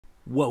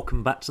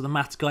Welcome back to the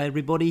Maths Guy,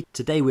 everybody.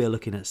 Today we are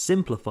looking at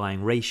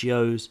simplifying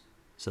ratios,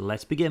 so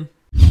let's begin.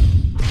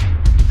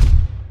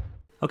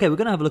 Okay, we're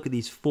going to have a look at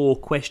these 4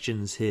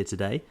 questions here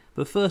today,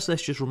 but first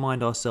let's just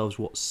remind ourselves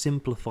what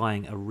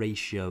simplifying a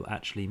ratio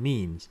actually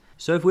means.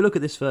 So if we look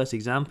at this first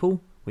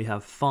example, we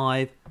have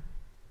 5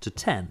 to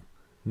 10,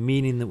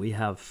 meaning that we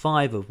have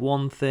 5 of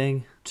one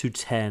thing to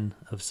 10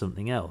 of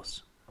something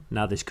else.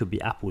 Now this could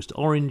be apples to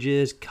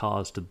oranges,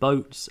 cars to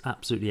boats,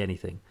 absolutely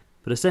anything.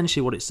 But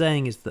essentially what it's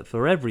saying is that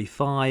for every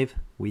 5,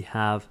 we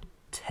have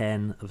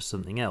 10 of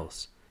something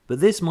else.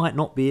 But this might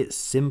not be its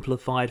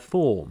simplified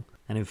form.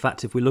 And in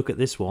fact, if we look at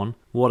this one,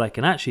 what I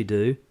can actually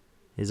do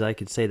is I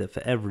could say that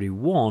for every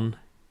 1,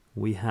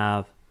 we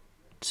have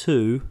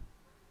 2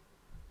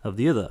 of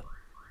the other.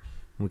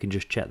 And we can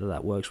just check that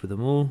that works with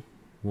them all.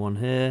 1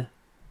 here,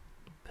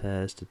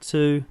 pairs to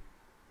 2.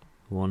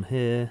 1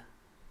 here,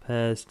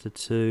 pairs to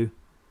 2.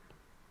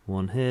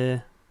 1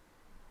 here,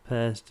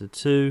 pairs to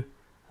 2.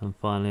 And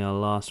finally our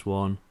last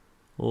one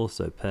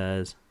also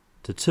pairs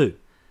to 2.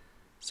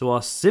 So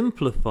our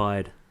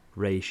simplified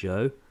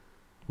ratio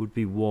would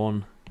be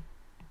 1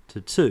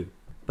 to 2.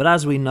 But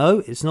as we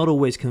know, it's not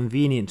always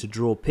convenient to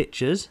draw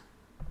pictures,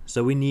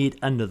 so we need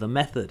another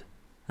method.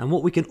 And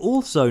what we can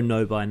also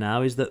know by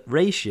now is that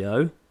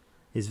ratio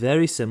is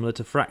very similar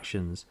to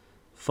fractions.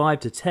 5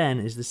 to 10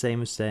 is the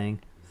same as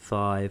saying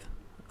 5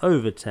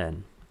 over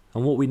 10.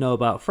 And what we know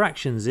about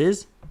fractions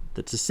is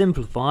that to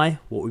simplify,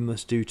 what we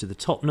must do to the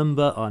top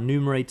number, our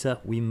numerator,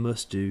 we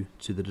must do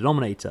to the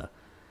denominator.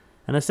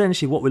 And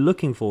essentially what we're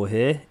looking for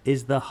here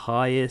is the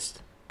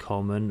highest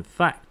common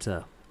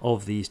factor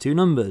of these two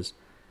numbers.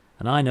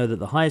 And I know that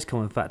the highest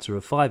common factor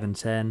of 5 and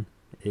 10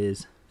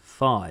 is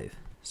 5.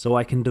 So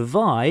I can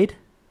divide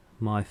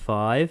my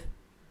 5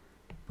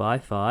 by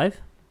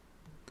 5,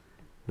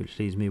 which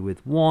leaves me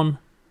with 1,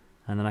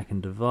 and then I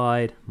can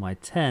divide my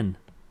 10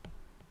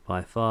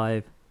 by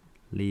 5,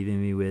 leaving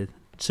me with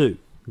 2.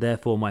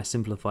 Therefore my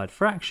simplified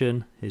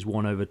fraction is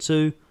 1 over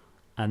 2,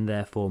 and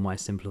therefore my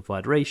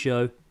simplified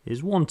ratio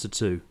is 1 to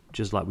 2,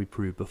 just like we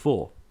proved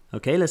before.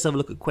 Okay, let's have a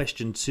look at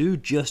question 2,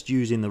 just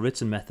using the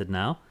written method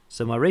now.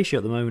 So my ratio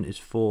at the moment is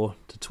 4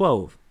 to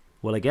 12.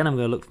 Well, again, I'm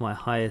going to look for my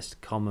highest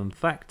common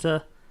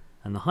factor,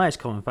 and the highest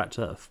common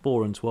factor of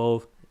 4 and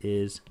 12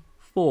 is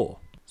 4.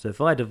 So if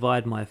I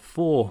divide my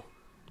 4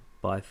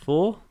 by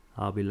 4,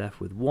 I'll be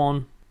left with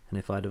 1, and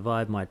if I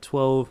divide my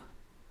 12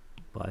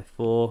 by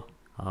 4,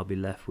 I'll be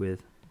left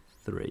with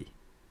 3.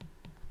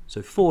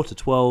 So 4 to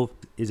 12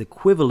 is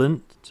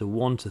equivalent to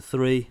 1 to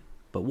 3,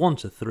 but 1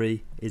 to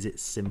 3 is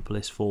its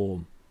simplest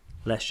form.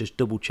 Let's just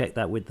double check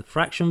that with the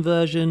fraction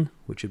version,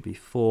 which would be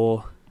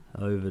 4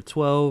 over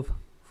 12.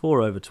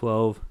 4 over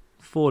 12,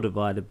 4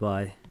 divided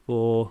by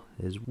 4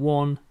 is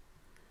 1,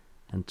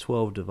 and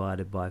 12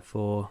 divided by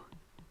 4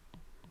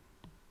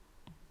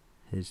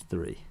 is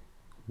 3.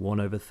 1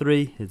 over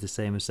 3 is the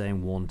same as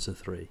saying 1 to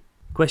 3.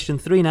 Question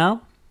 3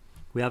 now.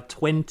 We have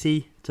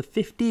 20 to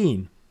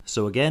 15.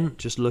 So again,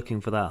 just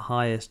looking for that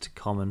highest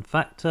common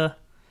factor,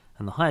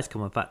 and the highest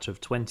common factor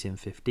of 20 and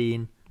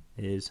 15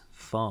 is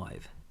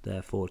 5.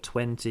 Therefore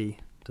 20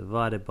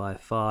 divided by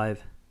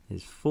 5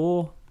 is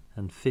 4,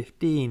 and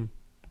 15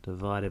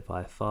 divided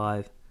by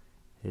 5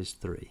 is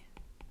 3.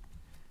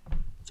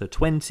 So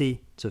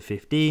 20 to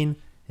 15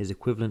 is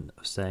equivalent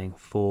of saying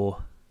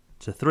 4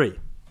 to 3.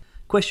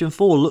 Question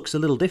 4 looks a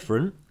little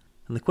different,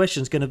 and the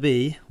question is going to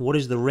be, what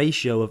is the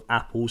ratio of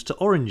apples to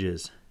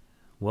oranges?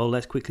 Well,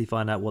 let's quickly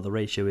find out what the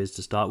ratio is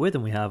to start with,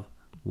 and we have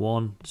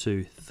 1,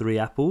 2, 3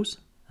 apples,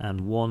 and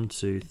 1,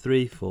 2,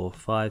 3, 4,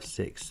 5,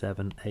 6,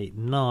 7, 8,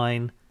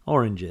 9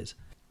 oranges.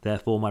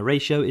 Therefore my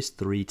ratio is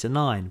 3 to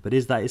 9. But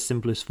is that its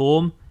simplest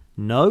form?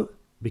 No,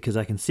 because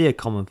I can see a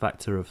common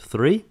factor of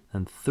 3,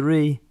 and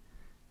 3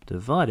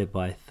 divided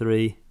by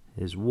 3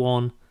 is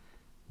 1.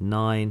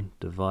 9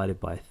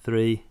 divided by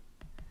 3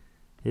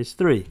 is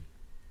 3.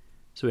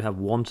 So we have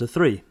 1 to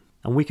 3.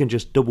 And we can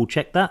just double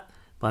check that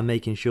by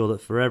making sure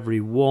that for every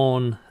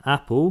 1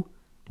 apple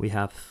we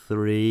have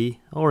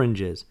 3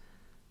 oranges.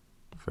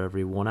 For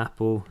every 1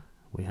 apple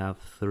we have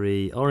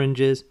 3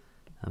 oranges,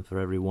 and for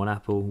every 1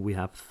 apple we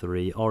have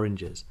 3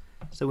 oranges.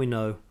 So we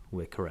know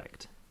we're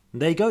correct.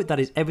 And there you go, that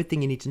is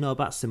everything you need to know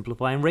about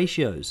simplifying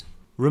ratios.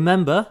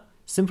 Remember,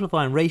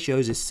 simplifying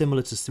ratios is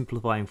similar to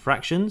simplifying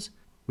fractions.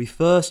 We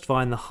first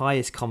find the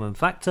highest common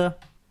factor,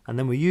 and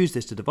then we use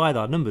this to divide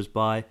our numbers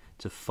by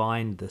to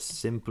find the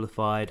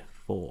simplified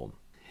form.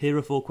 Here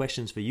are 4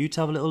 questions for you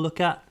to have a little look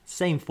at.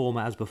 Same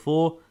format as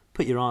before.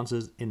 Put your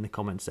answers in the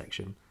comment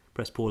section.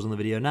 Press pause on the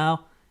video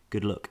now.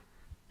 Good luck.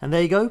 And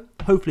there you go.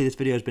 Hopefully this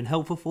video has been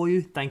helpful for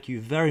you. Thank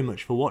you very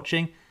much for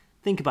watching.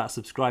 Think about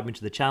subscribing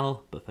to the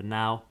channel, but for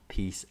now,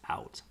 peace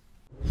out.